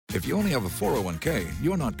If you only have a 401k,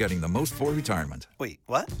 you're not getting the most for retirement. Wait,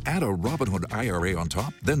 what? Add a Robinhood IRA on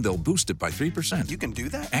top, then they'll boost it by 3%. You can do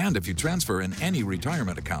that? And if you transfer in any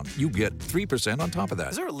retirement account, you get 3% on top of that.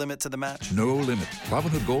 Is there a limit to the match? No limit.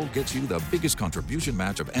 Robinhood Gold gets you the biggest contribution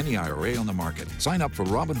match of any IRA on the market. Sign up for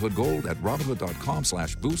Robinhood Gold at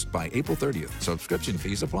Robinhood.com/boost by April 30th. Subscription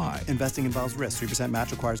fees apply. Investing involves risk. 3%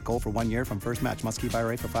 match requires gold for 1 year from first match. Must keep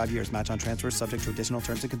IRA for 5 years. Match on transfers subject to additional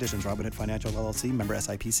terms and conditions. Robinhood Financial LLC, member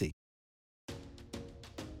SIPC.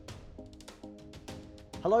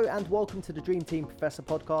 Hello and welcome to the Dream Team Professor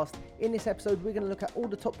podcast. In this episode, we're going to look at all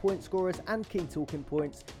the top point scorers and key talking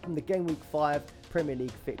points from the Game Week 5 Premier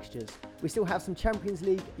League fixtures. We still have some Champions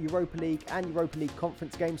League, Europa League and Europa League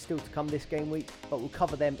conference games still to come this game week, but we'll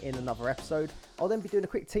cover them in another episode. I'll then be doing a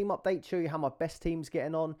quick team update, show you how my best team's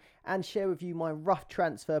getting on, and share with you my rough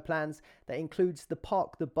transfer plans that includes the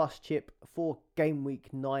Park the Bus chip for Game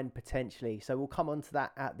Week 9 potentially. So we'll come on to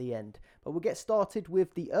that at the end. But we'll get started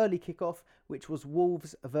with the early kickoff, which was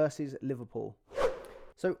Wolves versus Liverpool.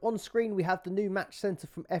 So on screen we have the new match centre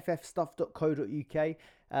from ffstuff.co.uk.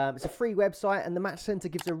 It's a free website and the match centre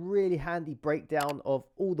gives a really handy breakdown of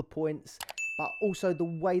all the points, but also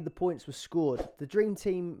the way the points were scored. The Dream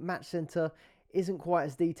Team match centre isn't quite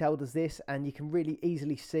as detailed as this, and you can really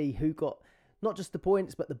easily see who got not just the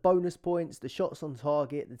points but the bonus points, the shots on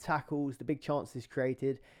target, the tackles, the big chances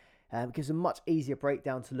created. It gives a much easier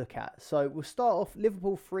breakdown to look at. So we'll start off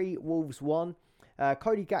Liverpool 3, Wolves 1.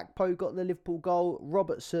 Cody Gakpo got the Liverpool goal,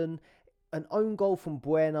 Robertson, an own goal from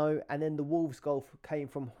Bueno, and then the Wolves goal came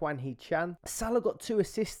from Hwan Hee-chan. Salah got 2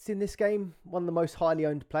 assists in this game, one of the most highly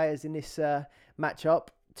owned players in this matchup.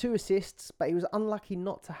 2 assists, but he was unlucky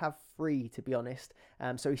not to have 3, to be honest.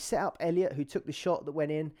 So he set up Elliott, who took the shot that went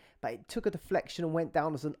in, but it took a deflection and went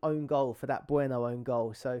down as an own goal for that Bueno own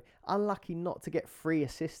goal. So unlucky not to get 3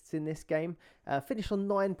 assists in this game. Finished on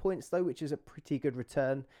 9 points though, which is a pretty good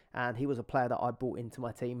return. And he was a player that I brought into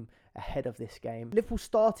my team ahead of this game. Liverpool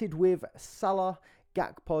started with Salah,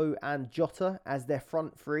 Gakpo and Jota as their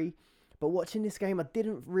front three. But watching this game, I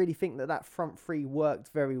didn't really think that front three worked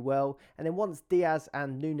very well. And then once Diaz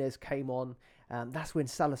and Núñez came on, that's when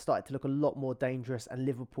Salah started to look a lot more dangerous and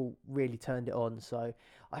Liverpool really turned it on. So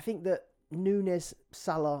I think that Núñez,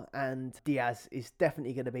 Salah and Diaz is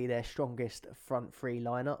definitely going to be their strongest front three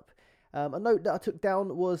lineup. A note that I took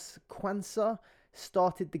down was Quansah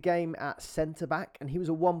started the game at centre-back and he was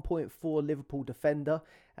a 1.4 Liverpool defender.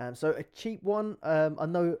 So a cheap one. I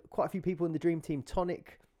know quite a few people in the Dream Team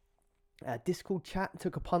Tonic Discord chat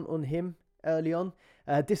took a punt on him early on.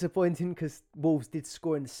 Disappointing because Wolves did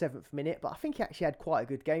score in the 7th minute, but I think he actually had quite a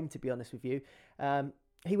good game, to be honest with you.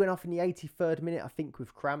 He went off in the 83rd minute, I think,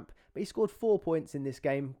 with cramp, but he scored 4 points in this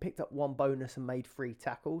game, picked up 1 bonus and made 3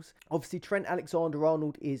 tackles. Obviously, Trent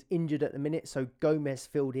Alexander-Arnold is injured at the minute, so Gomez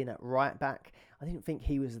filled in at right back. I didn't think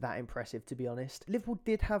he was that impressive, to be honest. Liverpool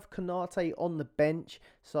did have Konate on the bench,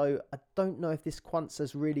 so I don't know if this Quansah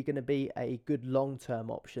is really going to be a good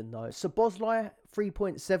long-term option, though. Szoboszlai,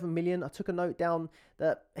 3.7 million. I took a note down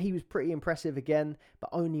that he was pretty impressive again,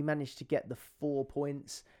 but only managed to get the 4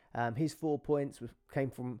 points. His 4 points came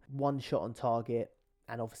from 1 shot on target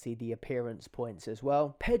and obviously the appearance points as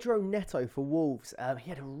well. Pedro Neto for Wolves. He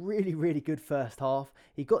had a really, really good first half.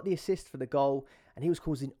 He got the assist for the goal and he was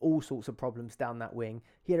causing all sorts of problems down that wing.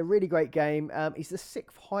 He had a really great game. He's the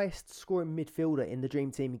 6th highest scoring midfielder in the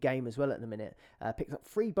Dream Team game as well at the minute. Picked up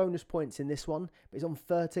 3 bonus points in this one, but he's on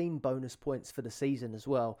 13 bonus points for the season as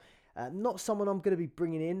well. Not someone I'm going to be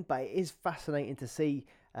bringing in, but it is fascinating to see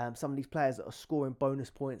some of these players that are scoring bonus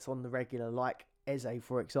points on the regular, like Eze,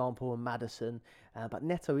 for example, and Maddison. But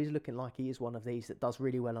Neto is looking like he is one of these that does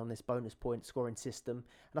really well on this bonus point scoring system.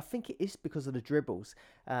 And I think it is because of the dribbles.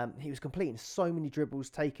 He was completing so many dribbles,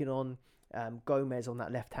 taking on Gomez on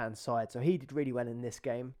that left-hand side. So he did really well in this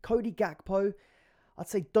game. Cody Gakpo, I'd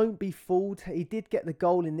say don't be fooled. He did get the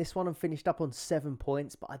goal in this one and finished up on 7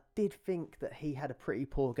 points, but I did think that he had a pretty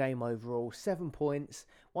poor game overall. 7 points,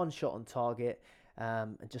 1 shot on target,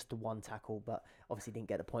 and just the 1 tackle, but obviously didn't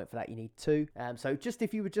get a point for that. You need 2. So just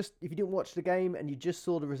if you didn't watch the game and you just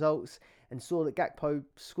saw the results and saw that Gakpo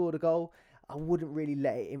scored a goal, I wouldn't really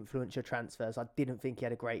let it influence your transfers. I didn't think he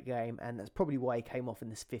had a great game, and that's probably why he came off in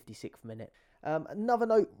this 56th minute. Another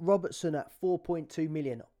note, Robertson at 4.2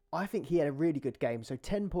 million. I think he had a really good game. So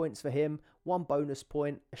 10 points for him, 1 bonus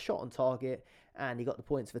point, a shot on target, and he got the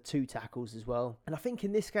points for 2 tackles as well. And I think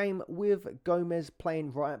in this game, with Gomez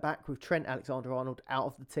playing right back with Trent Alexander-Arnold out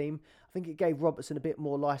of the team, I think it gave Robertson a bit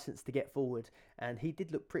more license to get forward. And he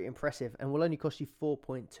did look pretty impressive and will only cost you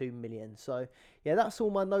 4.2 million. So yeah, that's all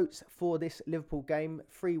my notes for this Liverpool game.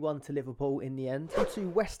 3-1 to Liverpool in the end. On to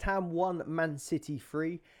West Ham 1, Man City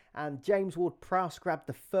 3. And James Ward-Prowse grabbed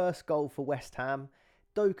the first goal for West Ham.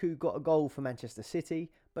 Doku got a goal for Manchester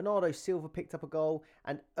City. Bernardo Silva picked up a goal.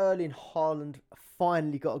 And Erling Haaland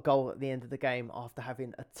finally got a goal at the end of the game after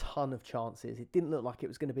having a ton of chances. It didn't look like it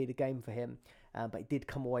was going to be the game for him, but he did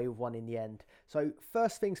come away with one in the end. So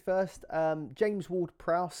first things first, James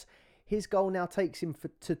Ward-Prowse, his goal now takes him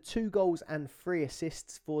to 2 goals and 3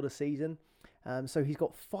 assists for the season. So he's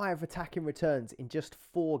got 5 attacking returns in just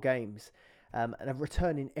 4 games. And a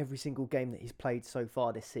return in every single game that he's played so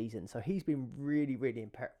far this season. So he's been really, really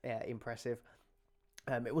impressive.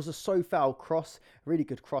 It was a so-foul cross, a really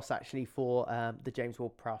good cross actually for the James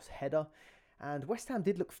Ward-Prowse header. And West Ham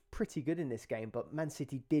did look pretty good in this game, but Man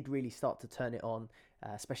City did really start to turn it on,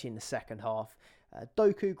 especially in the second half.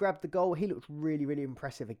 Doku grabbed the goal. He looked really, really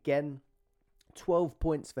impressive again. 12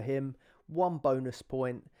 points for him, 1 bonus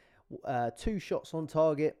point, 2 shots on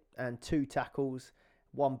target and 2 tackles.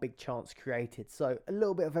 1 big chance created. So a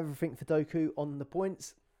little bit of everything for Doku on the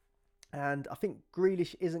points. And I think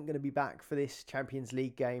Grealish isn't going to be back for this Champions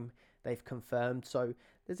League game. They've confirmed. So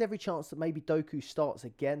there's every chance that maybe Doku starts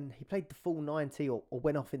again. He played the full 90 or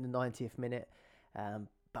went off in the 90th minute.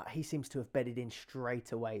 But he seems to have bedded in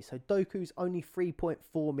straight away. So Doku's only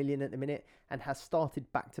 3.4 million at the minute and has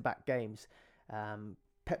started back-to-back games.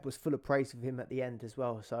 Pep was full of praise of him at the end as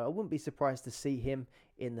well, so I wouldn't be surprised to see him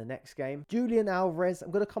in the next game. Julian Alvarez,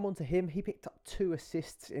 I'm going to come on to him. He picked up 2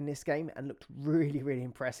 assists in this game and looked really, really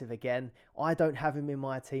impressive again. I don't have him in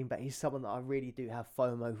my team, but he's someone that I really do have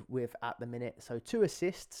FOMO with at the minute. So 2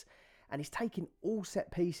 assists, and he's taking all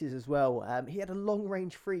set pieces as well. He had a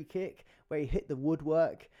long-range free kick where he hit the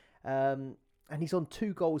woodwork, and he's on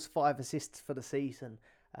 2 goals, 5 assists for the season.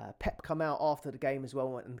 Pep come out after the game as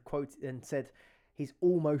well and said, he's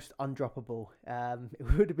almost undroppable.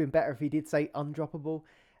 It would have been better if he did say undroppable,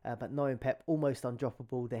 but knowing Pep, almost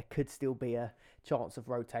undroppable, there could still be a chance of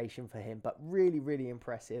rotation for him. But really, really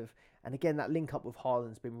impressive. And again, that link up with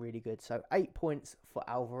Haaland's been really good. So 8 points for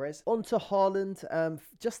Alvarez. On to Haaland,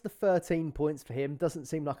 just the 13 points for him. Doesn't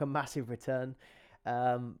seem like a massive return.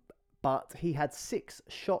 But he had 6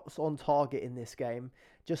 shots on target in this game,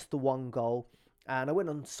 just the 1 goal. And I went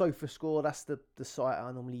on SofaScore, that's the site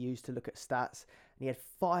I normally use to look at stats. And he had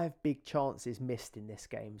 5 big chances missed in this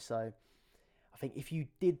game. So I think if you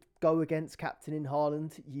did go against captaining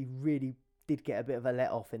Haaland, you really did get a bit of a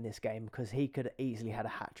let-off in this game, because he could have easily had a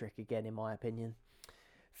hat-trick again, in my opinion.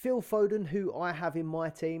 Phil Foden, who I have in my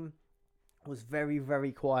team, was very,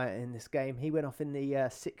 very quiet in this game. He went off in the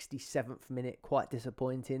 67th minute, quite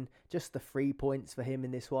disappointing. Just the 3 points for him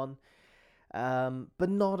in this one.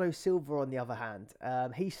 Bernardo Silva, on the other hand,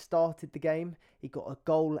 he started the game. He got a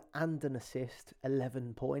goal and an assist,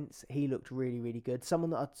 11 points. He looked really, really good. Someone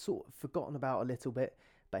that I'd sort of forgotten about a little bit,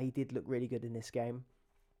 but he did look really good in this game.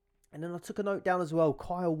 And then I took a note down as well,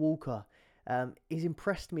 Kyle Walker. He's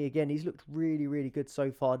impressed me again. He's looked really, really good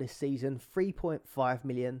so far this season. 3.5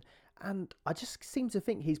 million. And I just seem to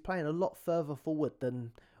think he's playing a lot further forward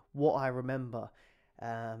than what I remember.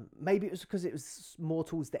 Maybe it was because it was more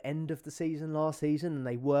towards the end of the season last season and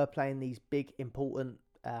they were playing these big important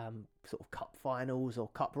sort of cup finals or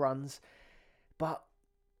cup runs. But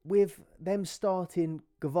with them starting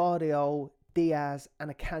Gvardiol, Diaz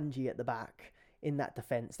and Akanji at the back in that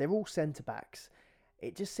defence, they're all centre-backs.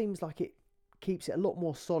 It just seems like it keeps it a lot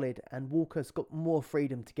more solid, and Walker's got more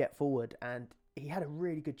freedom to get forward, and he had a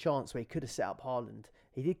really good chance where he could have set up Haaland.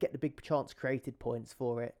 He did get the big chance created points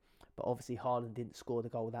for it, but obviously Haaland didn't score the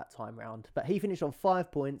goal that time round. But he finished on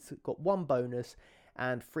 5 points, got 1 bonus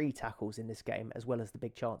and 3 tackles in this game, as well as the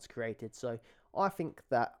big chance created. So I think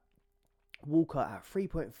that Walker at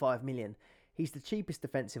 3.5 million, he's the cheapest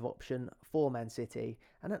defensive option for Man City,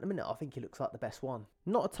 and at the minute I think he looks like the best one.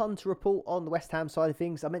 Not a ton to report on the West Ham side of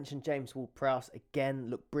things. I mentioned James Ward-Prowse again,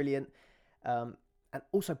 looked brilliant, and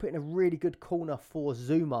also put in a really good corner for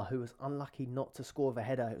Zuma, who was unlucky not to score the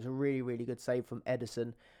header. It was a really, really good save from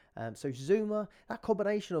Ederson. So Zuma, that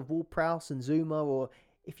combination of Ward-Prowse and Zuma, or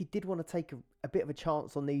if you did want to take a bit of a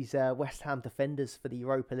chance on these West Ham defenders for the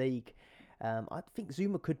Europa League, I think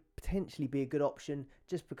Zuma could potentially be a good option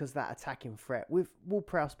just because of that attacking threat. With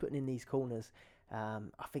Ward-Prowse putting in these corners,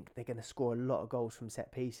 I think they're going to score a lot of goals from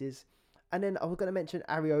set pieces. And then I was going to mention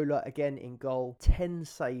Areola again in goal. 10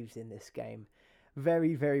 saves in this game.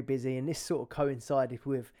 Very, very busy. And this sort of coincided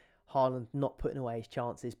with Haaland not putting away his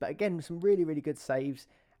chances. But again, some really, really good saves.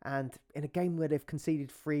 And in a game where they've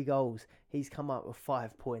conceded 3 goals, he's come up with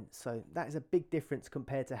 5 points. So that is a big difference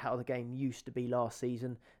compared to how the game used to be last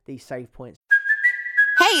season. These save points.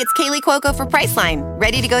 Hey, it's Kaylee Cuoco for Priceline.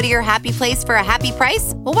 Ready to go to your happy place for a happy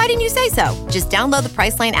price? Well, why didn't you say so? Just download the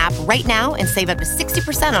Priceline app right now and save up to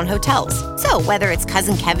 60% on hotels. So whether it's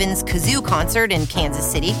Cousin Kevin's Kazoo Concert in Kansas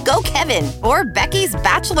City, go Kevin, or Becky's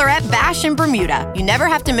Bachelorette Bash in Bermuda, you never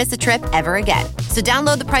have to miss a trip ever again. So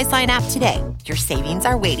download the Priceline app today. Your savings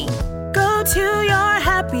are waiting. Go to your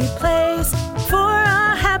happy place for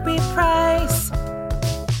a happy price.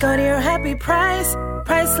 Go to your happy price,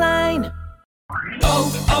 Priceline.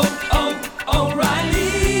 O'Reilly.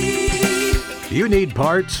 You need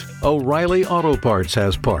parts? O'Reilly Auto Parts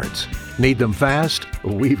has parts. Need them fast?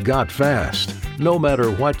 We've got fast. No matter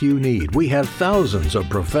what you need, we have thousands of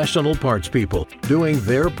professional parts people doing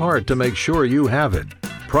their part to make sure you have it.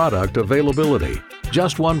 Product availability.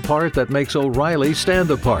 Just one part that makes O'Reilly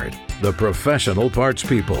stand apart. The professional parts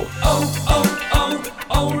people.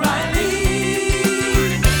 O'Reilly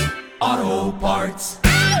Auto Parts.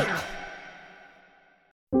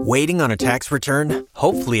 Waiting on a tax return?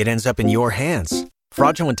 Hopefully it ends up in your hands.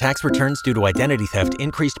 Fraudulent tax returns due to identity theft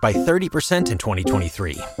increased by 30% in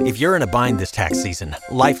 2023. If you're in a bind this tax season,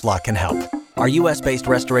 LifeLock can help. Our U.S.-based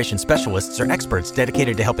restoration specialists are experts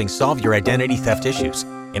dedicated to helping solve your identity theft issues.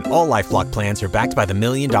 And all LifeLock plans are backed by the $1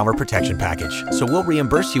 Million Protection Package. So we'll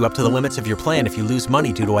reimburse you up to the limits of your plan if you lose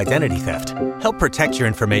money due to identity theft. Help protect your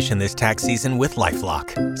information this tax season with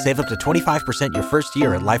LifeLock. Save up to 25% your first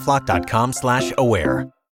year at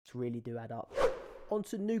LifeLock.com/aware. Really do add up. On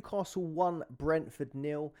to Newcastle 1, Brentford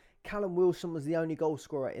 0. Callum Wilson was the only goal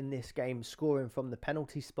scorer in this game, scoring from the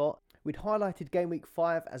penalty spot. We'd highlighted game week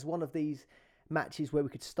 5 as one of these matches where we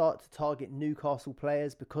could start to target Newcastle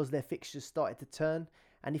players because their fixtures started to turn.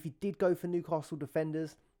 And if you did go for Newcastle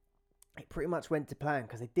defenders, it pretty much went to plan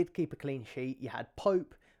because they did keep a clean sheet. You had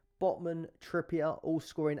Pope, Botman, Trippier all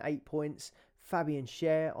scoring 8 points. Fabian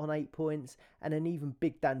Schär on 8 points, and then even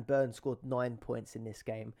Big Dan Burn scored 9 points in this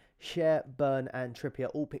game. Schär, Burn and Trippier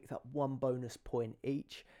all picked up 1 bonus point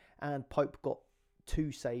each, and Pope got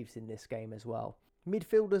 2 saves in this game as well.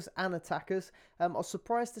 Midfielders and attackers, I was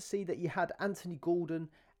surprised to see that you had Anthony Gordon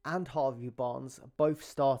and Harvey Barnes both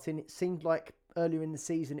starting. It seemed like earlier in the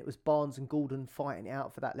season it was Barnes and Gordon fighting it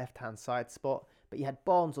out for that left-hand side spot, but you had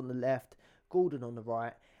Barnes on the left, Gordon on the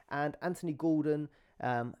right, and Anthony Gordon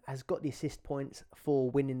has got the assist points for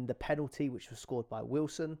winning the penalty, which was scored by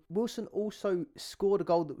Wilson. Wilson also scored a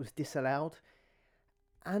goal that was disallowed,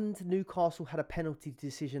 and Newcastle had a penalty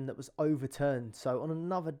decision that was overturned. So on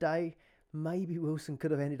another day, maybe Wilson could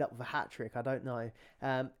have ended up with a hat-trick. I don't know.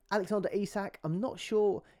 Alexander Isak, I'm not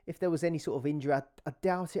sure if there was any sort of injury. I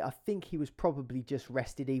doubt it. I think he was probably just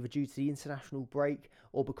rested either due to the international break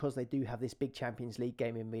or because they do have this big Champions League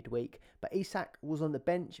game in midweek. But Isak was on the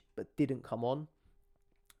bench but didn't come on.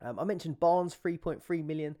 I mentioned Barnes, 3.3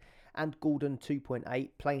 million, and Gordon, 2.8,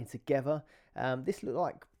 playing together. This looked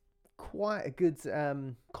like quite a good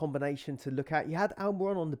combination to look at. You had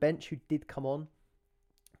Almiron on the bench, who did come on,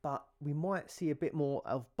 but we might see a bit more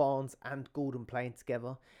of Barnes and Gordon playing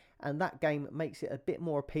together, and that game makes it a bit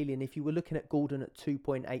more appealing. If you were looking at Gordon at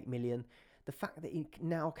 2.8 million, the fact that he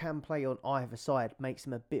now can play on either side makes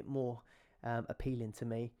him a bit more appealing to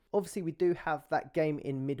me. Obviously, we do have that game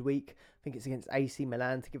in midweek. I think it's against AC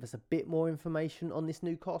Milan to give us a bit more information on this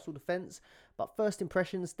Newcastle defence. But first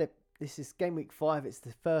impressions, this is game week 5. It's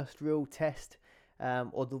the first real test,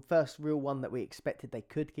 or the first real one that we expected they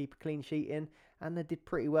could keep a clean sheet in, and they did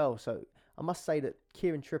pretty well. So I must say that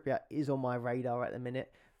Kieran Trippier is on my radar at the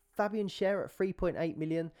minute. Fabian Schär at 3.8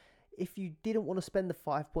 million. If you didn't want to spend the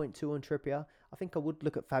 5.2 on Trippier, I think I would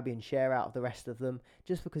look at Fabian Schär out of the rest of them,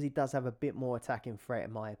 just because he does have a bit more attacking threat,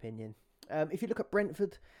 in my opinion. If you look at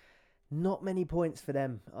Brentford, not many points for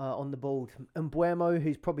them on the board. Mbuemo,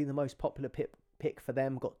 who's probably the most popular pick for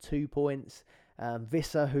them, got 2 points.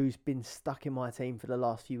 Visser, who's been stuck in my team for the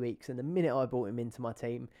last few weeks, and the minute I brought him into my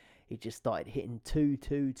team, he just started hitting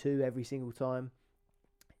 2 every single time.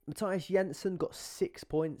 Matthias Jensen got 6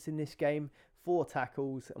 points in this game, 4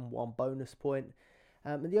 tackles and 1 bonus point.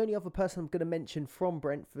 And the only other person I'm going to mention from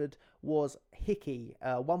Brentford was Hickey,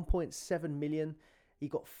 1.7 million. He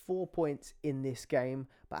got 4 points in this game,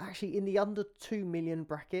 but actually in the under 2 million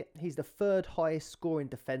bracket, he's the 3rd highest scoring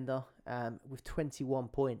defender with 21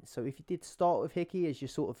 points. So if you did start with Hickey as your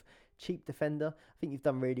sort of cheap defender, I think you've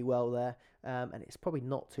done really well there. And it's probably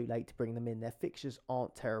not too late to bring them in. Their fixtures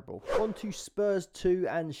aren't terrible. On to Spurs 2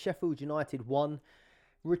 and Sheffield United 1.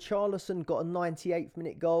 Richarlison got a 98th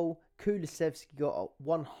minute goal. Kulusevski got a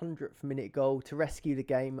 100th minute goal to rescue the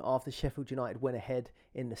game after Sheffield United went ahead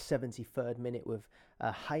in the 73rd minute with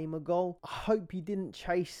a Hamer goal. I hope he didn't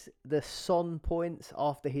chase the Son points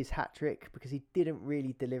after his hat-trick, because he didn't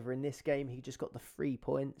really deliver in this game. He just got the 3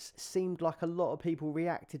 points. Seemed like a lot of people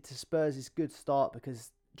reacted to Spurs' good start,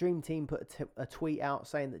 because Dream Team put a tweet out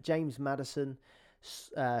saying that James Maddison,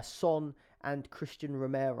 Son and Christian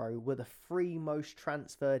Romero were the 3 most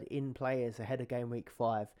transferred in players ahead of game week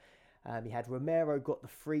 5. You had Romero got the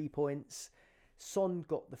 3 points, Son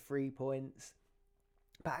got the 3 points,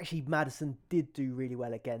 but actually Maddison did do really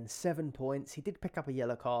well again, 7 points. He did pick up a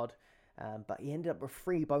yellow card, but he ended up with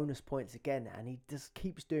 3 bonus points again, and he just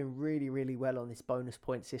keeps doing really, really well on this bonus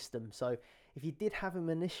point system. So if you did have him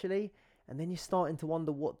initially, and then you're starting to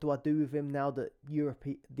wonder, what do I do with him now that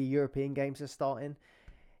the European games are starting?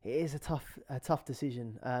 It is a tough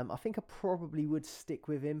decision. I think I probably would stick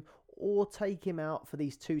with him or take him out for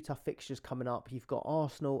these 2 tough fixtures coming up. You've got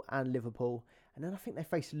Arsenal and Liverpool, and then I think they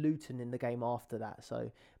face Luton in the game after that. So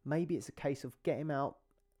maybe it's a case of get him out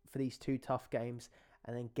for these 2 tough games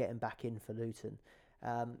and then get him back in for Luton.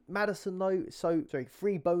 Maddison though,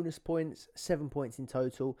 3 bonus points, 7 points in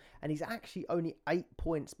total, and he's actually only 8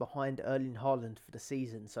 points behind Erling Haaland for the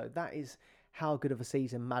season. So that is how good of a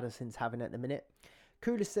season Maddison's having at the minute.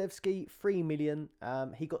 Kulusevski, 3 million.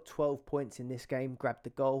 He got 12 points in this game, grabbed the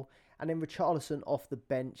goal. And then Richarlison off the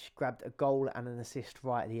bench, grabbed a goal and an assist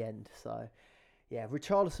right at the end. So, yeah,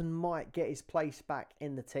 Richarlison might get his place back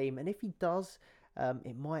in the team. And if he does,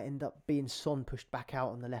 it might end up being Son pushed back out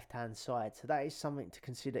on the left-hand side. So that is something to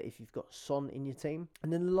consider if you've got Son in your team.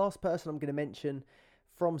 And then the last person I'm going to mention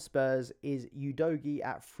from Spurs is Udogie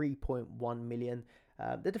at 3.1 million.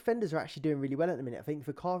 The defenders are actually doing really well at the minute. I think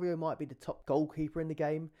Vicario might be the top goalkeeper in the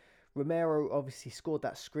game. Romero obviously scored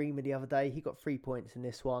that screamer the other day. He got 3 points in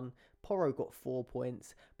this one. Porro got 4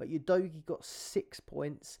 points. But Udogie got 6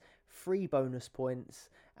 points, 3 bonus points,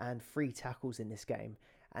 and 3 tackles in this game.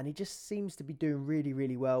 And he just seems to be doing really,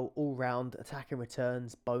 really well all round. Attacking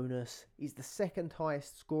returns, bonus. He's the 2nd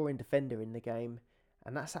highest scoring defender in the game.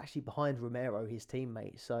 And that's actually behind Romero, his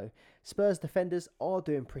teammate. So Spurs defenders are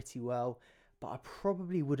doing pretty well. But I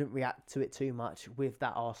probably wouldn't react to it too much with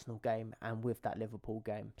that Arsenal game and with that Liverpool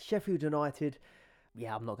game. Sheffield United,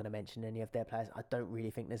 yeah, I'm not going to mention any of their players. I don't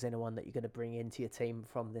really think there's anyone that you're going to bring into your team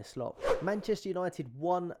from this lot. Manchester United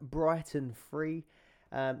 1, Brighton 3.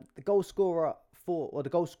 The goal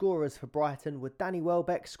scorers for Brighton were Danny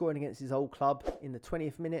Welbeck scoring against his old club in the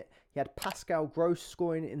 20th minute. He had Pascal Gross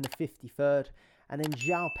scoring in the 53rd. And then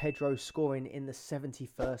João Pedro scoring in the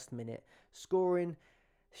 71st minute. Scoring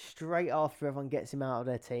straight after everyone gets him out of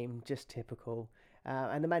their team, just typical.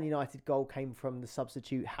 And the Man United goal came from the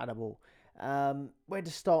substitute Hannibal. Where to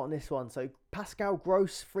start on this one? So Pascal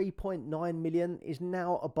Gross, 3.9 million, is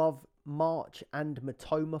now above March and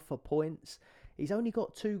Matoma for points. He's only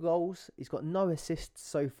got 2 goals. He's got no assists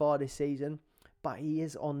so far this season, but he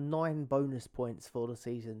is on 9 bonus points for the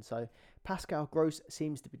season. So Pascal Gross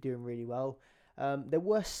seems to be doing really well. There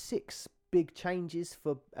were 6 big changes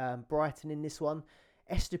for Brighton in this one.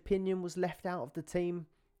 Estupinian was left out of the team.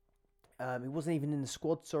 He wasn't even in the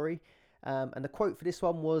squad, sorry. And the quote for this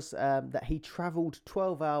one was that he travelled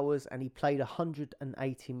 12 hours and he played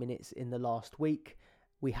 180 minutes in the last week.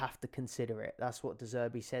 We have to consider it. That's what De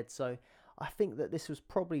Zerbi said. So I think that this was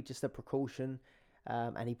probably just a precaution.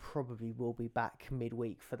 And he probably will be back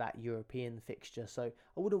midweek for that European fixture. So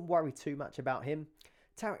I wouldn't worry too much about him.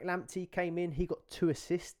 Tariq Lamptey came in. He got 2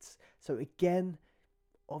 assists. So again,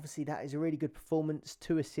 obviously, that is a really good performance.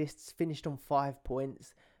 2 assists, finished on 5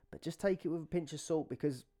 points. But just take it with a pinch of salt,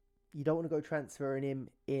 because you don't want to go transferring him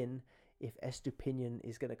in if Estupinian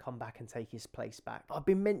is going to come back and take his place back. I've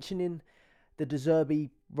been mentioning the De Zerbi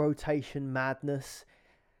rotation madness.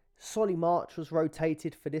 Solly March was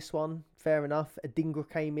rotated for this one. Fair enough. Adingra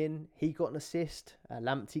came in. He got an assist.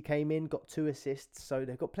 Lamptey came in, got 2 assists. So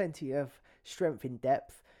they've got plenty of strength in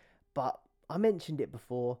depth. But I mentioned it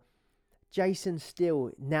before. Jason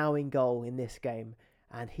Steele now in goal in this game,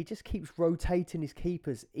 and he just keeps rotating his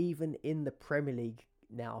keepers even in the Premier League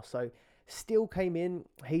now. So Steele came in,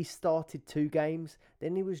 he started 2 games,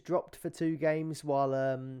 then he was dropped for 2 games while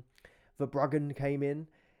Verbruggen came in,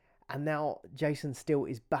 and now Jason Steele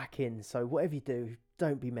is back in. So whatever you do,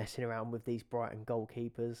 don't be messing around with these Brighton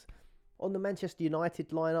goalkeepers. On the Manchester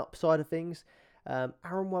United lineup side of things,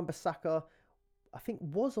 Aaron Wan-Bissaka, I think,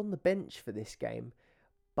 was on the bench for this game.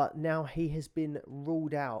 But now he has been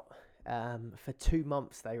ruled out for 2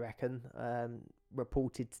 months, they reckon,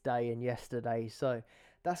 reported today and yesterday. So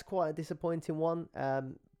that's quite a disappointing one.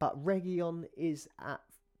 But Reguilon is at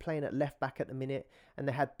playing at left back at the minute, and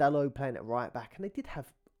they had Dalot playing at right back, and they did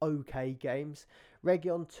have okay games.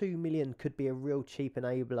 Reguilón, 2 million could be a real cheap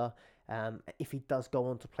enabler if he does go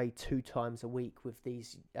on to play 2 times a week with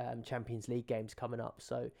these Champions League games coming up.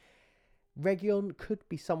 So Reguilón could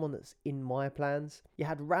be someone that's in my plans. You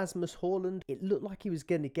had Rasmus Højlund. It looked like he was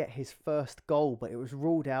going to get his first goal, but it was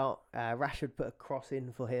ruled out. Rashford put a cross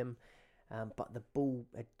in for him, but the ball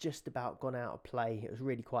had just about gone out of play. It was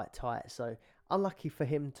really quite tight, so unlucky for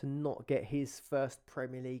him to not get his first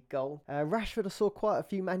Premier League goal. Rashford, I saw quite a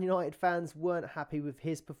few Man United fans weren't happy with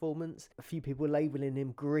his performance. A few people labelling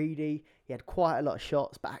him greedy. He had quite a lot of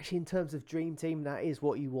shots, but actually in terms of Dream Team, that is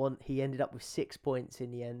what you want. He ended up with 6 points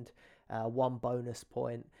in the end. 1 bonus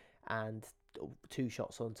point and 2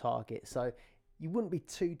 shots on target. So you wouldn't be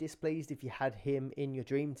too displeased if you had him in your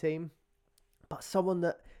dream team. But someone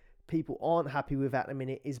that people aren't happy with at the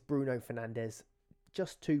minute is Bruno Fernandes.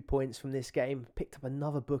 Just 2 points from this game. Picked up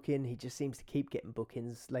another booking. He just seems to keep getting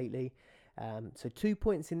bookings lately. So 2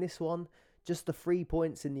 points in this one. Just the 3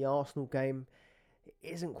 points in the Arsenal game. It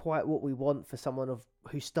isn't quite what we want for someone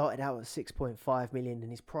who started out at 6.5 million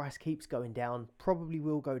and his price keeps going down. Probably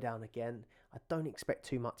will go down again. I don't expect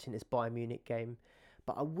too much in this Bayern Munich game.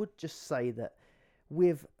 But I would just say that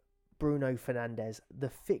with Bruno Fernandes, the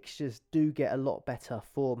fixtures do get a lot better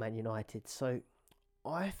for Man United. So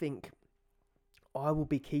I think I will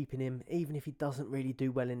be keeping him even if he doesn't really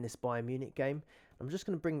do well in this Bayern Munich game. I'm just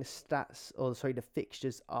going to bring the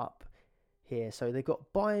fixtures up here. So they've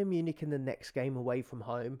got Bayern Munich in the next game away from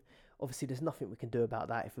home. Obviously there's nothing we can do about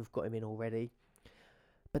that if we've got him in already.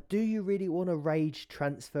 But do you really want to rage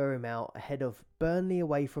transfer him out ahead of Burnley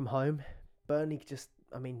away from home?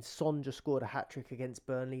 Son just scored a hat-trick against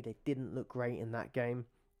Burnley. They didn't look great in that game.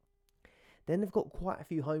 Then they've got quite a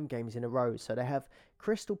few home games in a row. So they have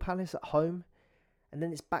Crystal Palace at home, and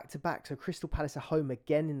then it's back-to-back. So Crystal Palace at home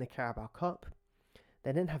again in the Carabao Cup.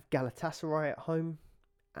 They then have Galatasaray at home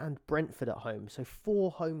and Brentford at home. So 4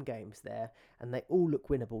 home games there, and they all look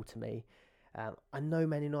winnable to me. I know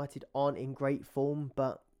Man United aren't in great form,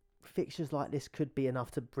 but fixtures like this could be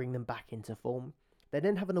enough to bring them back into form. They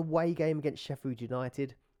then have an away game against Sheffield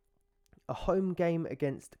United, a home game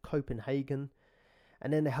against Copenhagen,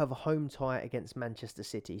 and then they have a home tie against Manchester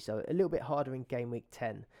City. So a little bit harder in game week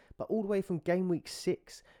 10. But all the way from game week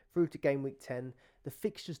 6 through to game week 10, the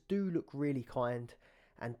fixtures do look really kind.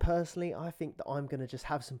 And personally, I think that I'm going to just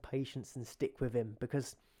have some patience and stick with him,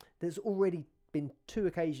 because there's already been 2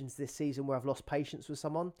 occasions this season where I've lost patience with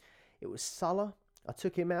someone. It was Salah. I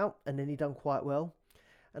took him out and then he done quite well.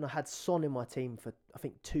 And I had Son in my team for, I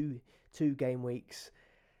think, two game weeks.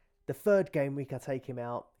 The 3rd game week I take him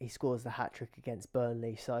out, he scores the hat-trick against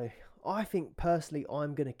Burnley. So I think personally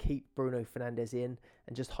I'm going to keep Bruno Fernandes in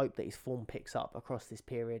and just hope that his form picks up across this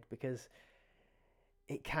period, because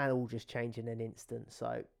it can all just change in an instant. So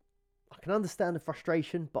I can understand the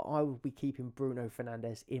frustration, but I will be keeping Bruno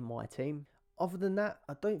Fernandes in my team. Other than that,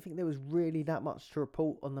 I don't think there was really that much to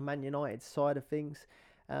report on the Man United side of things.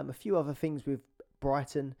 A few other things with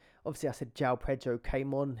Brighton. Obviously, I said João Pedro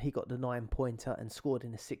came on. He got the 9-pointer and scored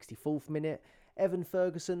in the 64th minute. Evan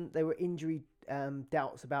Ferguson, there were injury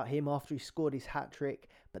doubts about him after he scored his hat-trick,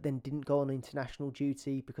 but then didn't go on international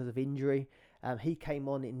duty because of injury. He came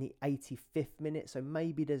on in the 85th minute, so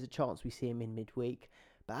maybe there's a chance we see him in midweek.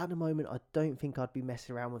 But at the moment, I don't think I'd be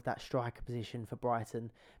messing around with that striker position for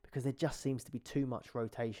Brighton, because there just seems to be too much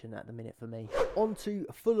rotation at the minute for me. On to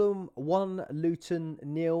Fulham 1, Luton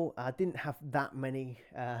 0. I didn't have that many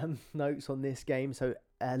notes on this game. So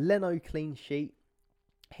Leno clean sheet.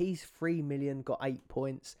 He's 3 million, got 8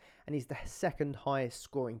 points, and he's the 2nd highest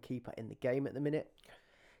scoring keeper in the game at the minute.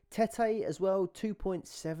 Tete as well,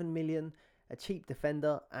 2.7 million. A cheap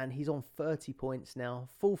defender, and he's on 30 points now.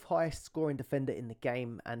 4th highest scoring defender in the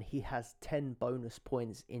game, and he has 10 bonus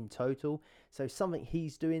points in total. So something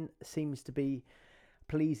he's doing seems to be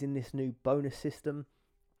pleasing this new bonus system.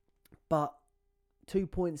 But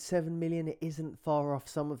 2.7 million, it isn't far off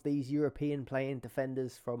some of these European playing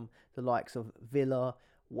defenders from the likes of Villa,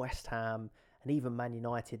 West Ham, and even Man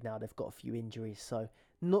United now. They've got a few injuries, so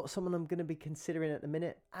not someone I'm going to be considering at the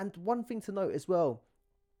minute. And one thing to note as well,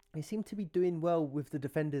 they seem to be doing well with the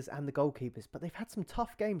defenders and the goalkeepers, but they've had some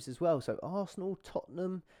tough games as well. So Arsenal,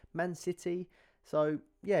 Tottenham, Man City. So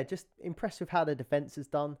yeah, just impressed with how their defence has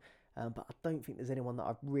done. But I don't think there's anyone that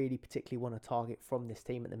I really particularly want to target from this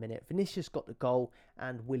team at the minute. Vinicius got the goal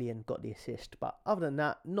and Willian got the assist. But other than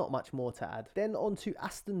that, not much more to add. Then on to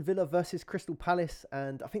Aston Villa versus Crystal Palace.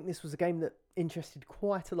 And I think this was a game that interested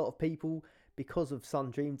quite a lot of people because of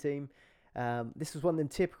Sun Dream Team. This was one of them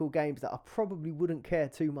typical games that I probably wouldn't care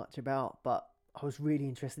too much about, but I was really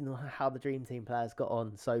interested in how the Dream Team players got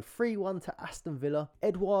on. So 3-1 to Aston Villa.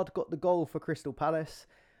 Edouard got the goal for Crystal Palace.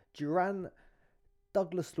 Duran,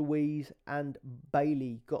 Douglas Luiz and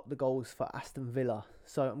Bailey got the goals for Aston Villa.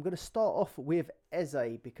 So I'm going to start off with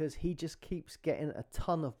Eze because he just keeps getting a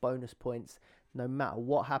ton of bonus points no matter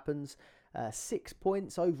what happens. 6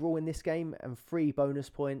 points overall in this game and 3 bonus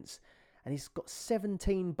points. And he's got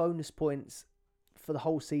 17 bonus points for the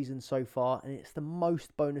whole season so far, and it's the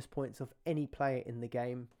most bonus points of any player in the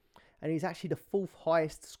game. And he's actually the 4th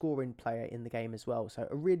highest scoring player in the game as well. So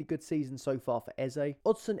a really good season so far for Eze.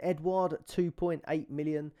 Odsonne Edouard at 2.8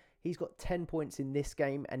 million. He's got 10 points in this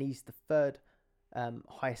game, and he's the 3rd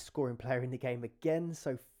highest scoring player in the game again.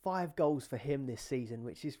 So 5 goals for him this season,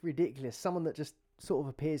 which is ridiculous. Someone that just sort of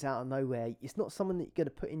appears out of nowhere. It's not someone that you're going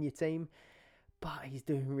to put in your team, but he's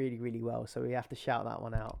doing really, really well. So we have to shout that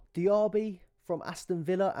one out. Diaby from Aston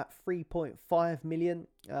Villa at 3.5 million.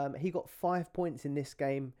 He got 5 points in this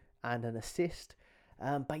game and an assist.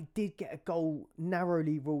 But he did get a goal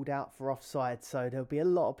narrowly ruled out for offside. So there'll be a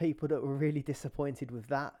lot of people that were really disappointed with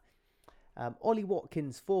that. Ollie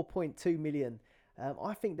Watkins, 4.2 million.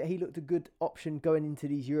 I think that he looked a good option going into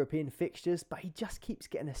these European fixtures, but he just keeps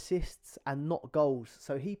getting assists and not goals.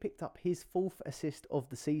 So he picked up his 4th assist of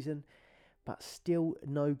the season, but still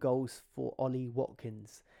no goals for Ollie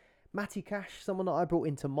Watkins. Matty Cash, someone that I brought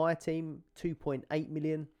into my team, 2.8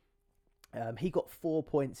 million. He got 4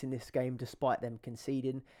 points in this game despite them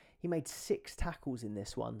conceding. He made 6 tackles in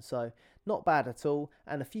this one, so not bad at all.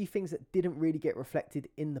 And a few things that didn't really get reflected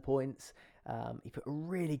in the points. He put a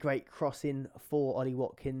really great cross in for Ollie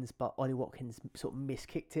Watkins, but Ollie Watkins sort of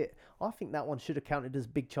miskicked it. I think that one should have counted as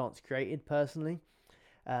big chance created personally,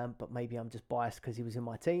 but maybe I'm just biased because he was in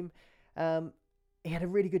my team. He had a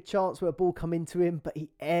really good chance where a ball come into him, but he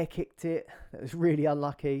air kicked it. That was really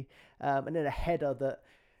unlucky. And then a header that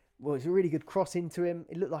was a really good cross into him.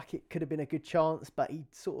 It looked like it could have been a good chance, but he'd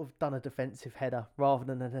sort of done a defensive header rather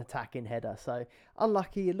than an attacking header. So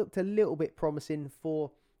unlucky. It looked a little bit promising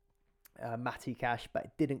for Matty Cash, but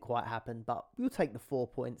it didn't quite happen. But we'll take the 4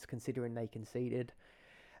 points considering they conceded.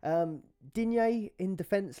 Digne in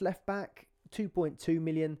defence, left back, 2.2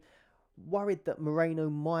 million. Worried that Moreno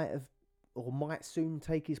might soon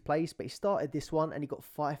take his place, but he started this one and he got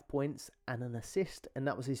 5 points and an assist, and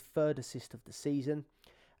that was his 3rd assist of the season.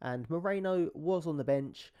 And Moreno was on the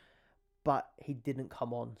bench, but he didn't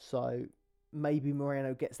come on, so maybe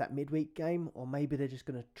Moreno gets that midweek game, or maybe they're just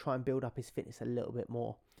going to try and build up his fitness a little bit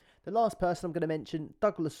more. The last person I'm going to mention,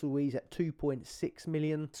 Douglas Luiz at 2.6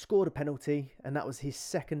 million, scored a penalty, and that was his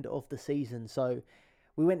 2nd of the season. So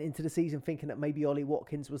we went into the season thinking that maybe Ollie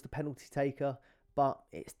Watkins was the penalty taker, but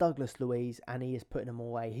it's Douglas Luiz, and he is putting them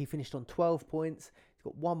away. He finished on 12 points. He's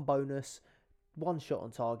got 1 bonus, 1 shot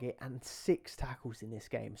on target, and 6 tackles in this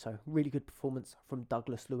game. So really good performance from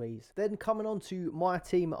Douglas Luiz. Then coming on to my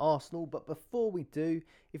team, Arsenal. But before we do,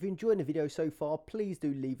 if you're enjoying the video so far, please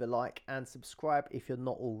do leave a like and subscribe if you're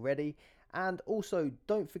not already. And also,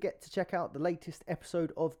 don't forget to check out the latest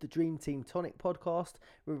episode of the Dream Team Tonic podcast.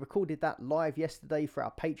 We recorded that live yesterday for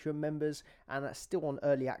our Patreon members, and that's still on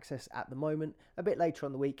early access at the moment. A bit later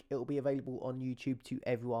on the week, it will be available on YouTube to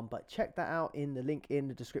everyone, but check that out in the link in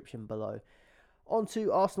the description below. On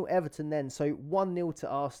to Arsenal-Everton then. So 1-0 to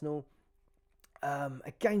Arsenal.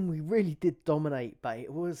 A game we really did dominate, but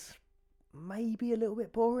it was maybe a little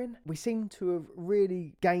bit boring. We seem to have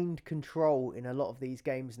really gained control in a lot of these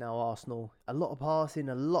games now, Arsenal. A lot of passing,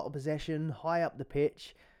 a lot of possession, high up the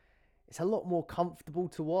pitch. It's a lot more comfortable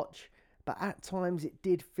to watch, but at times it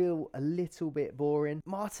did feel a little bit boring.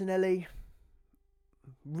 Martinelli,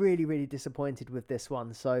 really disappointed with this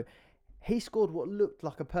one. So he scored what looked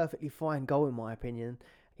like a perfectly fine goal in my opinion.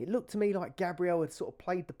 It looked to me like Gabriel had sort of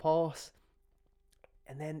played the pass,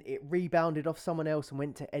 and then it rebounded off someone else and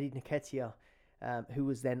went to Eddie Nketiah, who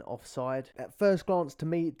was then offside. At first glance, to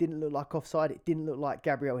me, it didn't look like offside. It didn't look like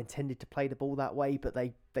Gabriel intended to play the ball that way, but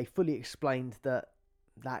they fully explained that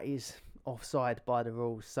is offside by the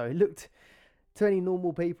rules. So it looked, to any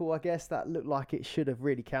normal people, I guess, that looked like it should have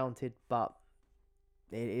really counted, but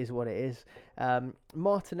it is what it is.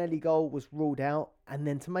 Martinelli goal was ruled out, and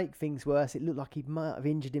then to make things worse, it looked like he might have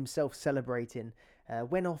injured himself celebrating.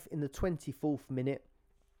 Went off in the 24th minute.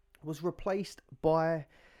 Was replaced by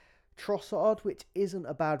Trossard, which isn't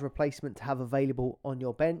a bad replacement to have available on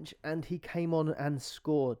your bench, and he came on and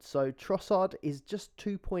scored. So Trossard is just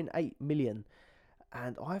 2.8 million,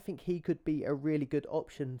 and I think he could be a really good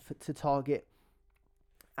option to target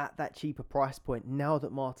at that cheaper price point now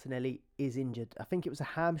that Martinelli is injured. I think it was a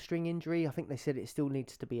hamstring injury. I think they said it still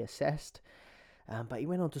needs to be assessed, but he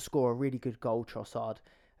went on to score a really good goal, Trossard.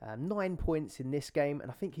 9 points in this game, and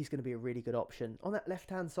I think he's going to be a really good option. On that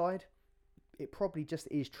left-hand side, it probably just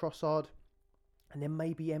is Trossard, and then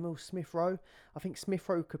maybe Emil Smith-Rowe. I think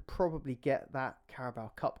Smith-Rowe could probably get that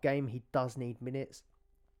Carabao Cup game. He does need minutes.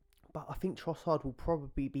 But I think Trossard will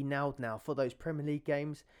probably be nailed now for those Premier League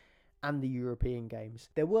games and the European games.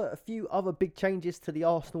 There were a few other big changes to the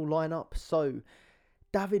Arsenal lineup. So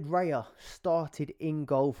David Raya started in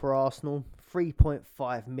goal for Arsenal,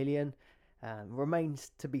 3.5 million.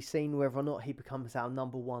 Remains to be seen whether or not he becomes our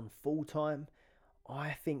number one full-time.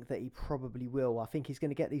 I think that he probably will. I think he's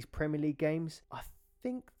going to get these Premier League games. I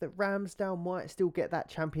think that Ramsdale might still get that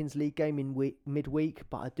Champions League game in midweek,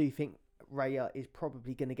 but I do think Raya is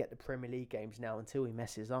probably going to get the Premier League games now until he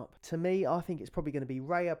messes up. To me, I think it's probably going to be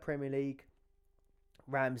Raya Premier League,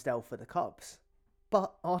 Ramsdale for the Cups.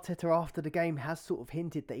 But Arteta after the game has sort of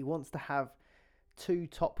hinted that he wants to have 2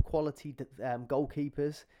 top quality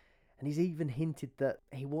goalkeepers. And he's even hinted that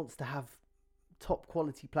he wants to have top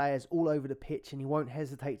quality players all over the pitch and he won't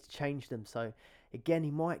hesitate to change them. So again, he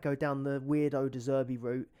might go down the weirdo De Zerbi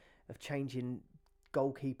route of changing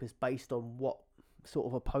goalkeepers based on what sort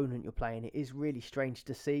of opponent you're playing. It is really strange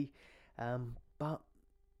to see. But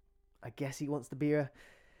I guess he wants to be a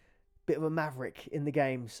bit of a maverick in the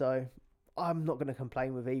game. So I'm not going to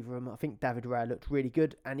complain with either of them. I think David Raya looked really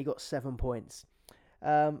good and he got 7 points.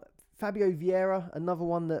 Fabio Vieira, another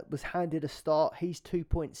one that was handed a start. He's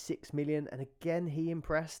 2.6 million. And again, he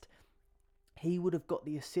impressed. He would have got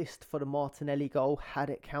the assist for the Martinelli goal had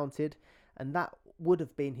it counted. And that would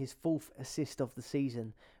have been his 4th assist of the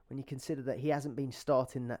season. When you consider that he hasn't been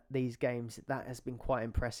starting these games, that has been quite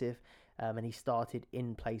impressive. And he started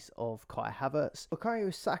in place of Kai Havertz.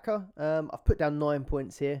 Bukayo Saka, I've put down 9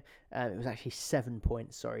 points here. It was actually 7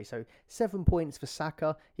 points, sorry. So 7 points for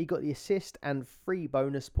Saka. He got the assist and 3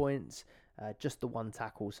 bonus points. Just the 1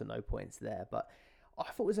 tackle, so no points there. But I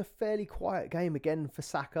thought it was a fairly quiet game again for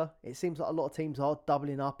Saka. It seems like a lot of teams are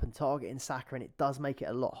doubling up and targeting Saka, and it does make it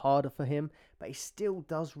a lot harder for him. But he still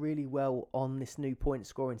does really well on this new point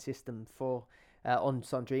scoring system for on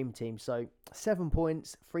some Dream Team. So 7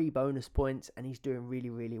 points, 3 bonus points, and he's doing really,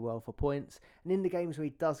 really well for points. And in the games where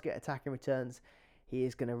he does get attacking returns, he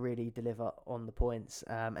is going to really deliver on the points.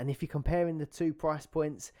 And if you're comparing the 2 price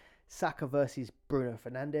points, Saka versus Bruno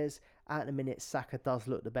Fernandes, at the minute, Saka does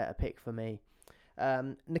look the better pick for me.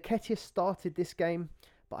 Nketiah started this game,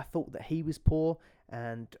 but I thought that he was poor,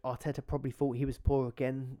 and Arteta probably thought he was poor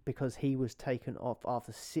again because he was taken off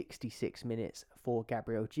after 66 minutes for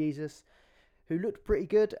Gabriel Jesus, who looked pretty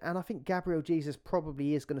good. And I think Gabriel Jesus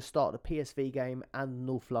probably is going to start the PSV game and the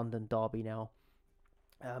North London derby now.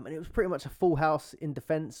 And it was pretty much a full house in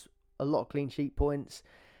defence, a lot of clean sheet points.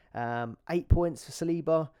 8 points for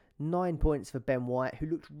Saliba, 9 points for Ben White, who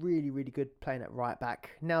looked really, really good playing at right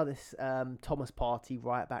back. Now this Thomas Partey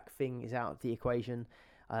right back thing is out of the equation.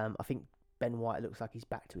 I think Ben White looks like he's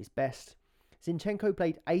back to his best. Zinchenko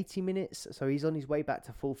played 80 minutes, so he's on his way back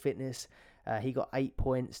to full fitness. He got 8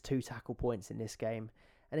 points, 2 tackle points in this game.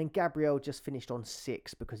 And then Gabriel just finished on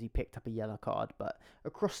 6 because he picked up a yellow card. But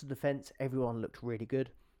across the defence, everyone looked really good.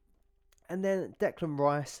 And then Declan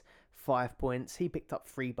Rice, 5 points. He picked up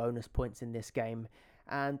 3 bonus points in this game.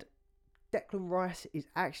 And Declan Rice is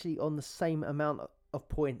actually on the same amount of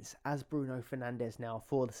points as Bruno Fernandes now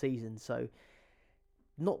for the season. So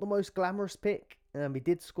not the most glamorous pick. He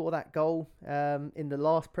did score that goal in the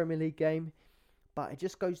last Premier League game. But it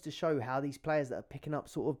just goes to show how these players that are picking up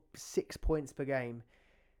sort of 6 points per game,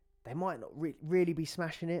 they might not really be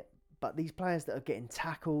smashing it. But these players that are getting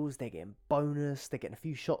tackles, they're getting bonus, they're getting a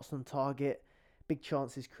few shots on target, big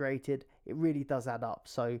chances created, it really does add up.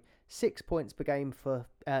 So 6 points per game for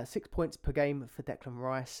 6 points per game for Declan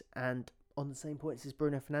Rice, and on the same points as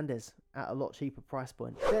Bruno Fernandes at a lot cheaper price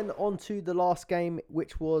point. Then on to the last game,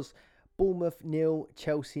 which was Bournemouth 0,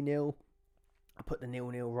 Chelsea 0. I put the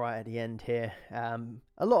 0-0 right at the end here.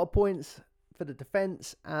 A lot of points for the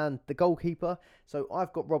defence and the goalkeeper. So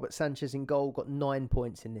I've got Robert Sanchez in goal, got 9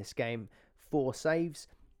 points in this game, 4 saves.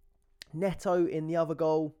 Neto in the other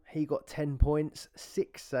goal, he got 10 points,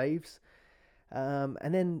 6 saves. And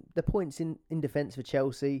then the points in defence for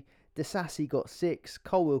Chelsea, Disasi got 6,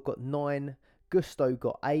 Colwell got 9, Gusto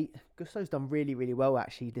got 8. Gusto's done really, really well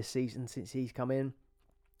actually this season since he's come in.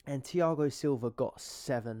 And Thiago Silva got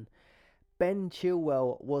 7. Ben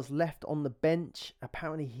Chilwell was left on the bench.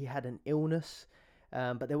 Apparently he had an illness.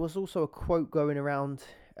 But there was also a quote going around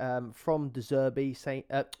from De Zerbi, saying,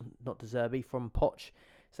 not De Zerbi, from Poch,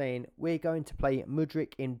 saying, we're going to play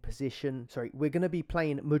Mudryk in position. We're going to be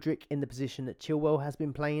playing Mudryk in the position that Chilwell has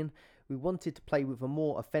been playing. We wanted to play with a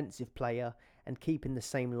more offensive player and keeping the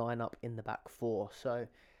same lineup in the back 4. So,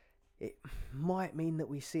 it might mean that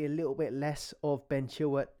we see a little bit less of Ben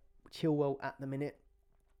Chilwell at the minute.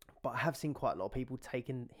 But I have seen quite a lot of people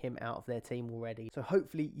taking him out of their team already. So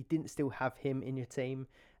hopefully you didn't still have him in your team.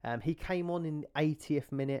 He came on in the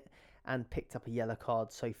 80th minute and picked up a yellow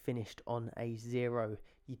card, so finished on a 0.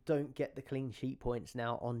 You don't get the clean sheet points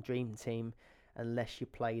now on Dream Team unless you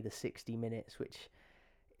play the 60 minutes, which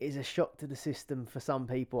is a shock to the system for some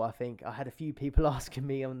people, I think. I had a few people asking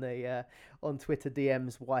me on the on Twitter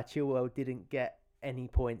DMs why Chilwell didn't get any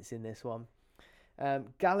points in this one.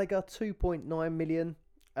 Gallagher, 2.9 million.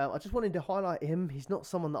 I just wanted to highlight him. He's not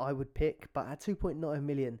someone that I would pick, but at 2.9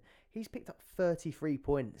 million, he's picked up 33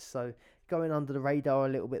 points. So going under the radar a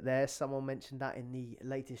little bit there. Someone mentioned that in the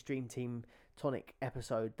latest Dream Team Tonic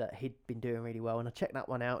episode that he'd been doing really well. And I checked that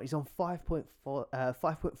one out. He's on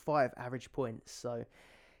 5.5 average points. So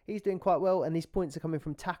he's doing quite well. And these points are coming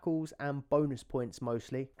from tackles and bonus points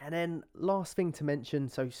mostly. And then last thing to mention.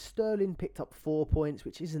 So Sterling picked up 4 points,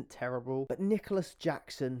 which isn't terrible. But Nicholas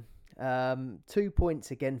Jackson... 2 points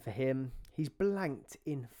again for him. He's blanked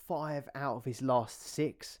in 5 out of his last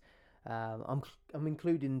 6. I'm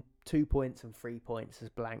including 2 points and 3 points as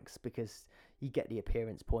blanks because you get the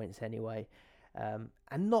appearance points anyway. And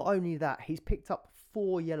not only that, he's picked up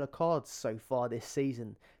 4 yellow cards so far this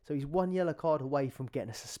season. So he's 1 yellow card away from getting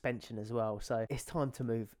a suspension as well. So it's time to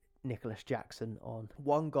move Nicholas Jackson on.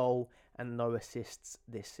 1 goal and no assists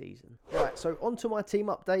this season. Right, so on to my team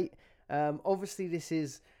update. Obviously this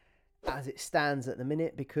is as it stands at the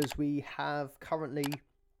minute because we have currently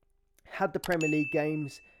had the Premier League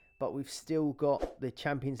games, but we've still got the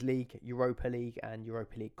Champions League, Europa League and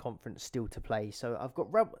Europa League Conference still to play. So I've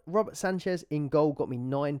got Robert Sanchez in goal, got me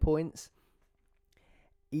 9 points.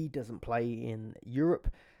 He doesn't play in Europe.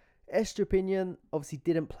 Estupiñán obviously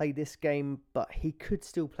didn't play this game, but he could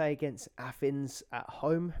still play against Athens at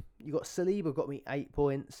home. You got Saliba, got me 8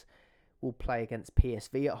 points. Will play against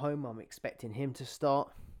PSV at home. I'm expecting him to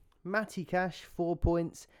start. Matty Cash, 4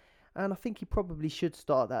 points. And I think he probably should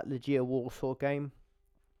start that Legia Warsaw game.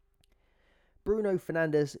 Bruno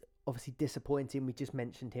Fernandes, obviously disappointing. We just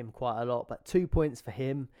mentioned him quite a lot. But 2 points for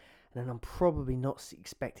him. And then I'm probably not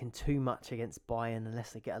expecting too much against Bayern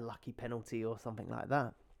unless they get a lucky penalty or something like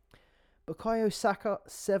that. Bukayo Saka,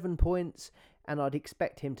 7 points. And I'd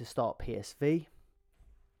expect him to start PSV.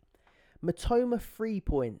 Matoma, 3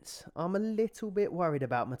 points. I'm a little bit worried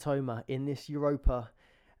about Matoma in this Europa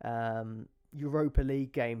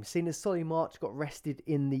League game. Seeing as Solly March got rested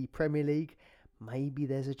in the Premier League, maybe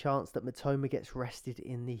there's a chance that Matoma gets rested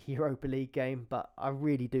in the Europa League game, but I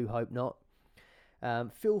really do hope not.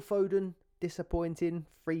 Phil Foden, disappointing,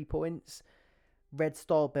 3 points. Red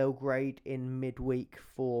Star Belgrade in midweek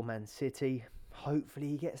for Man City. Hopefully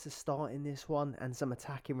he gets a start in this one and some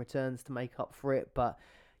attacking returns to make up for it, but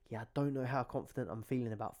yeah, I don't know how confident I'm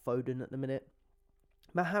feeling about Foden at the minute.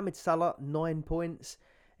 Mohamed Salah, 9 points.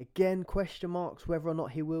 Again, question marks whether or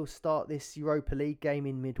not he will start this Europa League game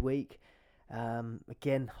in midweek.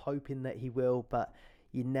 Again, hoping that he will, but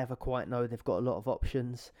you never quite know. They've got a lot of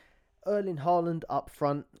options. Erling Haaland up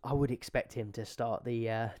front. I would expect him to start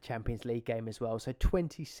the Champions League game as well. So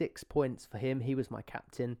 26 points for him. He was my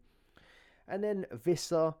captain. And then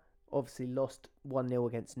Visser obviously lost 1-0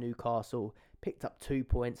 against Newcastle. Picked up 2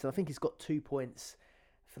 points. And I think he's got 2 points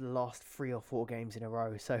for the last 3 or 4 games in a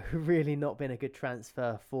row. So really not been a good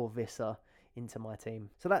transfer for Visser into my team.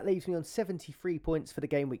 So that leaves me on 73 points for the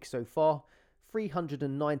game week so far.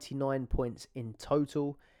 399 points in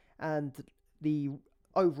total. And the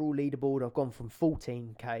overall leaderboard, I've gone from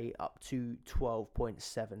 14k up to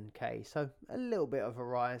 12.7k. So a little bit of a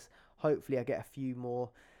rise. Hopefully I get a few more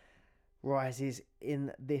rises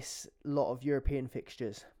in this lot of European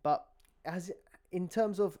fixtures. But as in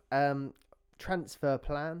terms of transfer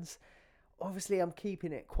plans, obviously I'm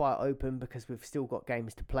keeping it quite open because we've still got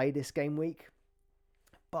games to play this game week,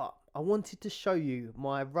 but I wanted to show you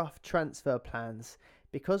my rough transfer plans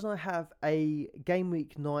because I have a game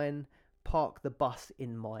week 9 park the bus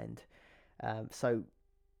in mind. So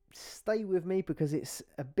stay with me because it's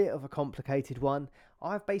a bit of a complicated one.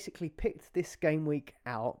 I've basically picked this game week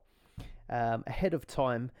out ahead of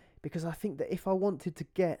time because I think that if I wanted to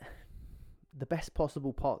get the best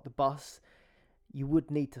possible park the bus, you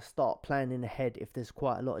would need to start planning ahead if there's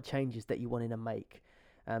quite a lot of changes that you wanted to make.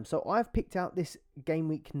 So I've picked out this game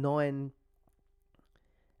week 9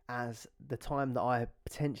 as the time that I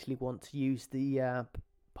potentially want to use the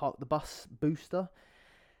park the bus booster.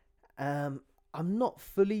 I'm not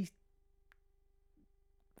fully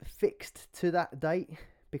fixed to that date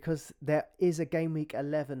because there is a game week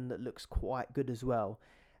 11 that looks quite good as well.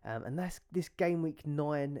 And that's this game week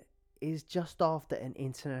 9 is just after an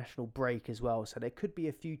international break as well. So there could be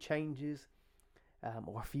a few changes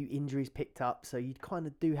or a few injuries picked up. So you kind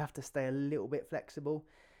of do have to stay a little bit flexible.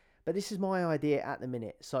 But this is my idea at the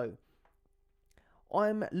minute. So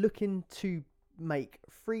I'm looking to make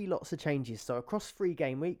 3 lots of changes. So across 3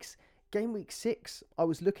 game weeks, game week 6, I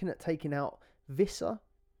was looking at taking out Visser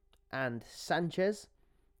and Sanchez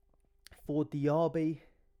for Diaby,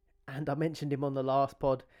 and I mentioned him on the last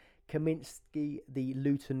pod, Kaminsky, the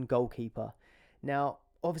Luton goalkeeper. Now,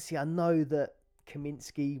 obviously, I know that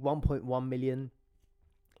Kaminsky, 1.1 million,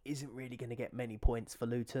 isn't really going to get many points for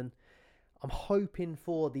Luton. I'm hoping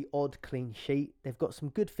for the odd clean sheet. They've got some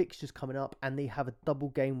good fixtures coming up, and they have a double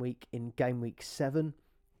game week in game week 7.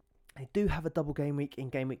 They do have a double game week in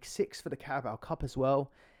game week 6 for the Carabao Cup as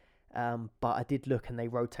well. But I did look, and they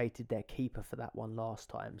rotated their keeper for that one last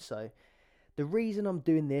time. So the reason I'm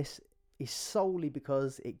doing this is solely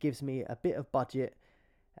because it gives me a bit of budget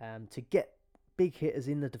to get big hitters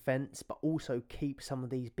in the defence, but also keep some of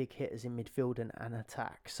these big hitters in midfield and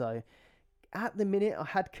attack. So at the minute, I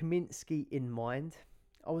had Kaminsky in mind.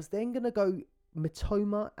 I was then going to go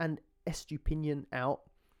Mitoma and Estupinian out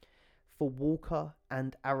for Walker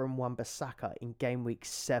and Aaron Wan-Bissaka in game week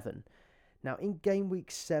 7. Now, in game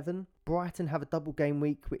week 7, Brighton have a double game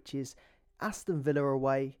week, which is Aston Villa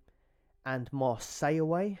away and Marseille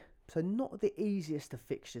away. So not the easiest of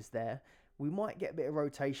fixtures there. We might get a bit of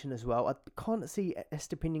rotation as well. I can't see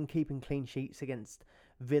Estupinian keeping clean sheets against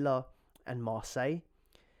Villa and Marseille.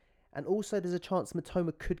 And also there's a chance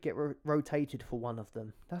Mitoma could get rotated for one of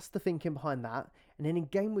them. That's the thinking behind that. And then in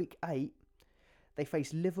game week 8, they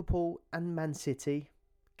face Liverpool and Man City.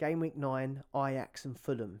 Game week 9, Ajax and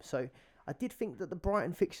Fulham. So I did think that the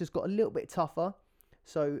Brighton fixtures got a little bit tougher.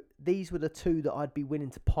 So these were the 2 that I'd be willing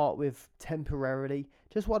to part with temporarily,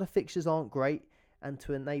 just while the fixtures aren't great, and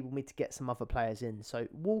to enable me to get some other players in. So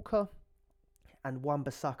Walker and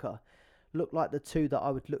Wan-Bissaka look like the 2 that I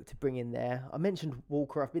would look to bring in there. I mentioned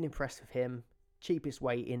Walker, I've been impressed with him. Cheapest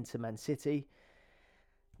way into Man City.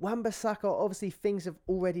 Wan-Bissaka, obviously things have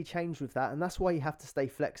already changed with that, and that's why you have to stay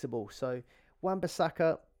flexible. So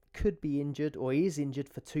Wan-Bissaka could be injured, or he is injured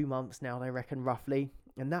for 2 months now, they reckon, roughly.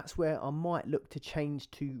 And that's where I might look to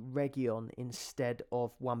change to Reguilon instead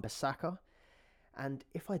of Wan-Bissaka. And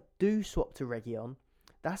if I do swap to Reguilon,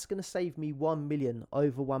 that's going to save me 1 million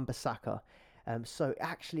over Wan-Bissaka. So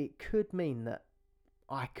actually it could mean that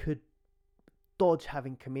I could dodge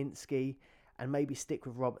having Kaminsky and maybe stick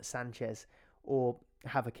with Robert Sanchez, or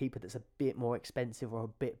have a keeper that's a bit more expensive or a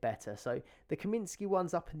bit better. So the Kaminsky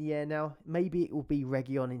one's up in the air now. Maybe it will be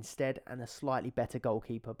Reguilon instead and a slightly better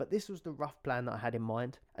goalkeeper. But this was the rough plan that I had in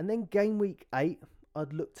mind. And then game week 8,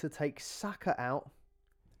 I'd look to take Saka out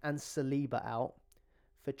and Saliba out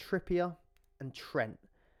for Trippier and Trent.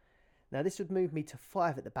 Now this would move me to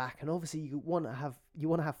 5 at the back, and obviously you want to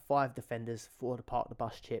have 5 defenders for the park the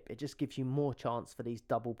bus chip. It just gives you more chance for these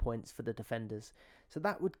double points for the defenders. So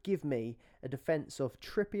that would give me a defence of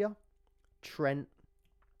Trippier, Trent,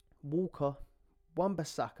 Walker,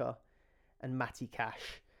 Wan-Bissaka, and Matty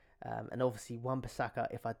Cash. And obviously Wan-Bissaka,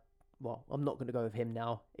 I'm not going to go with him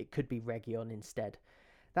now. It could be Reguilon instead.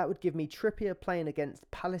 That would give me Trippier playing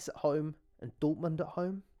against Palace at home and Dortmund at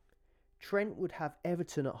home. Trent would have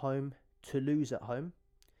Everton at home, Toulouse at home.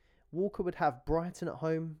 Walker would have Brighton at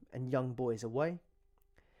home and Young Boys away.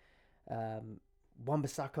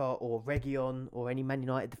 Wan-Bissaka or Reguilon or any Man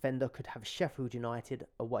United defender could have Sheffield United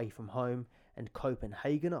away from home and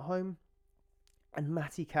Copenhagen at home. And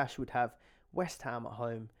Matty Cash would have West Ham at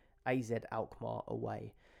home, AZ Alkmaar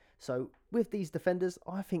away. So with these defenders,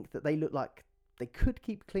 I think that they look like they could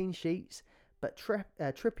keep clean sheets, but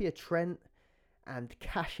Trippier, Trent and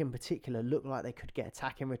Cash in particular look like they could get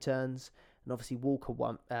attacking returns. And obviously Walker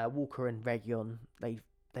and Reguilon,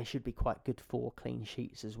 they should be quite good for clean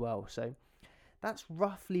sheets as well. So that's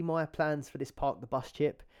roughly my plans for this park the bus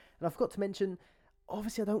chip. And I've got to mention,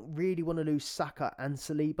 obviously I don't really want to lose Saka and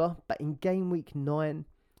Saliba, but in game week 9,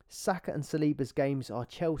 Saka and Saliba's games are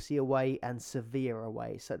Chelsea away and Sevilla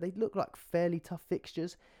away. So they look like fairly tough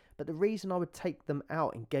fixtures. But the reason I would take them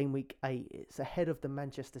out in game week 8 is ahead of the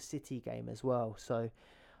Manchester City game as well. So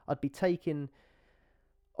I'd be taking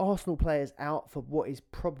Arsenal players out for what is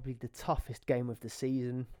probably the toughest game of the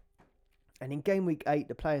season. And in game week 8,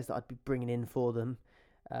 the players that I'd be bringing in for them,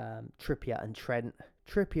 Trippier and Trent.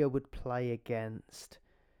 Trippier would play against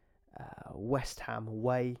West Ham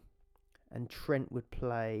away, and Trent would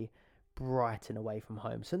play Brighton away from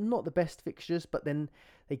home. So not the best fixtures, but then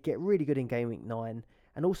they get really good in game week 9.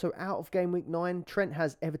 And also out of game week 9, Trent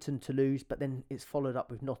has Everton to lose, but then it's followed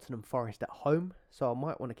up with Nottingham Forest at home. So I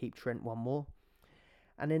might want to keep Trent one more.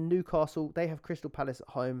 And then Newcastle, they have Crystal Palace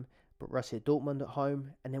at home, Borussia Dortmund at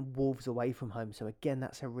home, and then Wolves away from home. So again,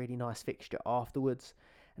 that's a really nice fixture afterwards.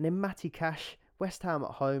 And then Matty Cash, West Ham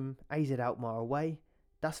at home, AZ Alkmaar away.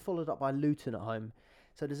 That's followed up by Luton at home.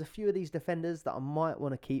 So there's a few of these defenders that I might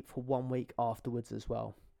want to keep for 1 week afterwards as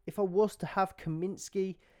well. If I was to have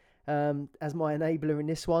Kaminsky as my enabler in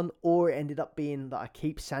this one, or it ended up being that I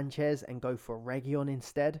keep Sanchez and go for Reguilon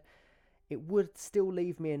instead, it would still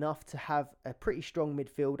leave me enough to have a pretty strong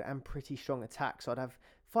midfield and pretty strong attack. So I'd have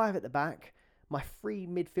 5 at the back. My 3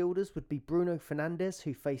 midfielders would be Bruno Fernandes,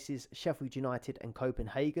 who faces Sheffield United and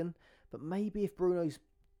Copenhagen. But maybe if Bruno's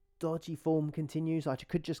dodgy form continues, I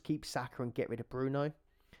could just keep Saka and get rid of Bruno.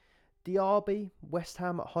 Diaby, West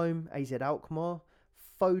Ham at home, AZ Alkmaar.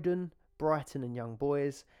 Foden, Brighton and Young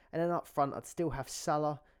Boys. And then up front, I'd still have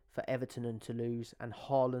Salah for Everton and Toulouse, and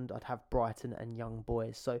Haaland, I'd have Brighton and Young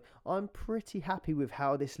Boys. So I'm pretty happy with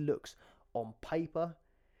how this looks on paper.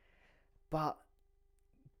 But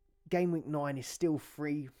game week 9 is still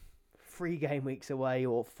three game weeks away,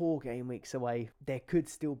 or 4 game weeks away. There could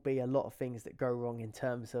still be a lot of things that go wrong in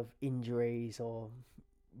terms of injuries or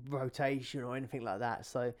rotation or anything like that.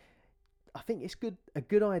 So I think it's a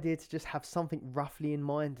good idea to just have something roughly in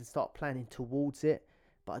mind and start planning towards it.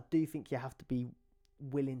 But I do think you have to be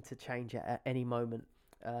willing to change it at any moment.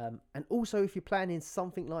 And also, if you're planning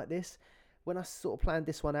something like this, when I sort of planned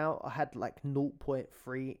this one out, I had like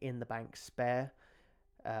 0.3 in the bank spare,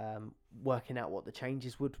 working out what the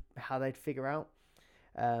changes how they'd figure out.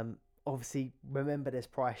 Obviously, remember there's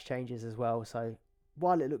price changes as well. So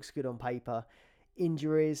while it looks good on paper,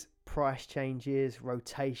 injuries, price changes,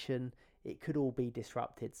 rotation, it could all be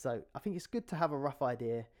disrupted. So I think it's good to have a rough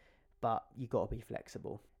idea, but you got to be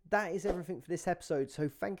flexible. That is everything for this episode, so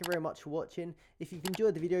thank you very much for watching. If you've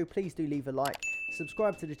enjoyed the video, please do leave a like,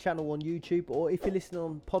 subscribe to the channel on YouTube, or if you're listening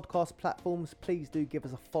on podcast platforms, please do give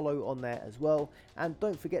us a follow on there as well. And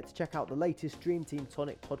don't forget to check out the latest Dream Team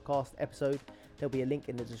Tonic podcast episode. There'll be a link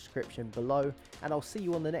in the description below, and I'll see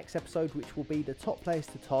you on the next episode, which will be the top players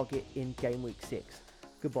to target in Game Week 6.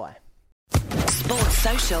 Goodbye. Sports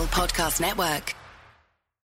Social Podcast Network.